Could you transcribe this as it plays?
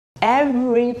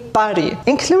Everybody,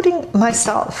 including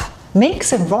myself,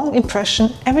 makes a wrong impression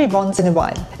every once in a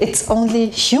while. It's only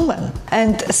human.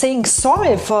 And saying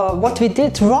sorry for what we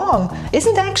did wrong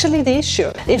isn't actually the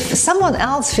issue. If someone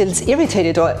else feels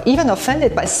irritated or even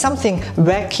offended by something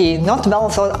wacky, not well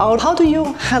thought out, how do you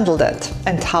handle that?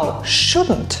 And how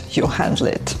shouldn't you handle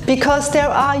it? Because there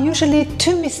are usually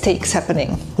two mistakes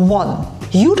happening. One,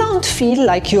 you don't feel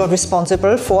like you are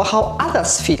responsible for how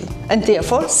others feel, and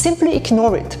therefore simply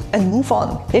ignore it and move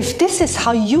on. If this is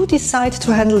how you decide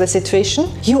to handle the situation,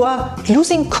 you are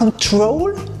losing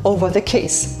control over the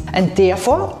case, and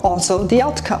therefore also the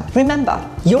outcome. Remember,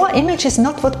 your image is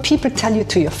not what people tell you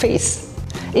to your face.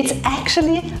 It's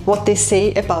actually what they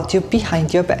say about you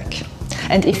behind your back.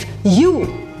 And if you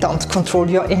don't control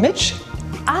your image,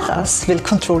 others will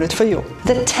control it for you.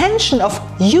 The tension of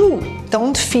you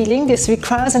don't feeling this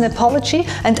requires an apology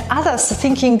and others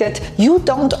thinking that you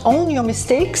don't own your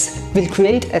mistakes will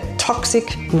create a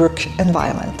toxic work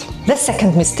environment. The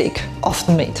second mistake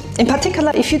often made, in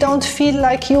particular if you don't feel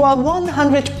like you are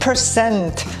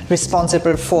 100%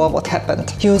 responsible for what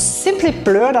happened. You simply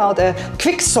blurt out a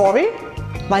quick sorry,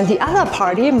 while the other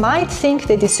party might think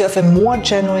they deserve a more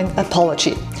genuine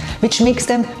apology, which makes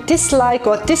them dislike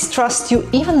or distrust you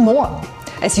even more,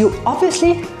 as you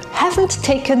obviously haven't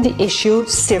taken the issue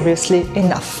seriously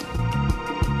enough.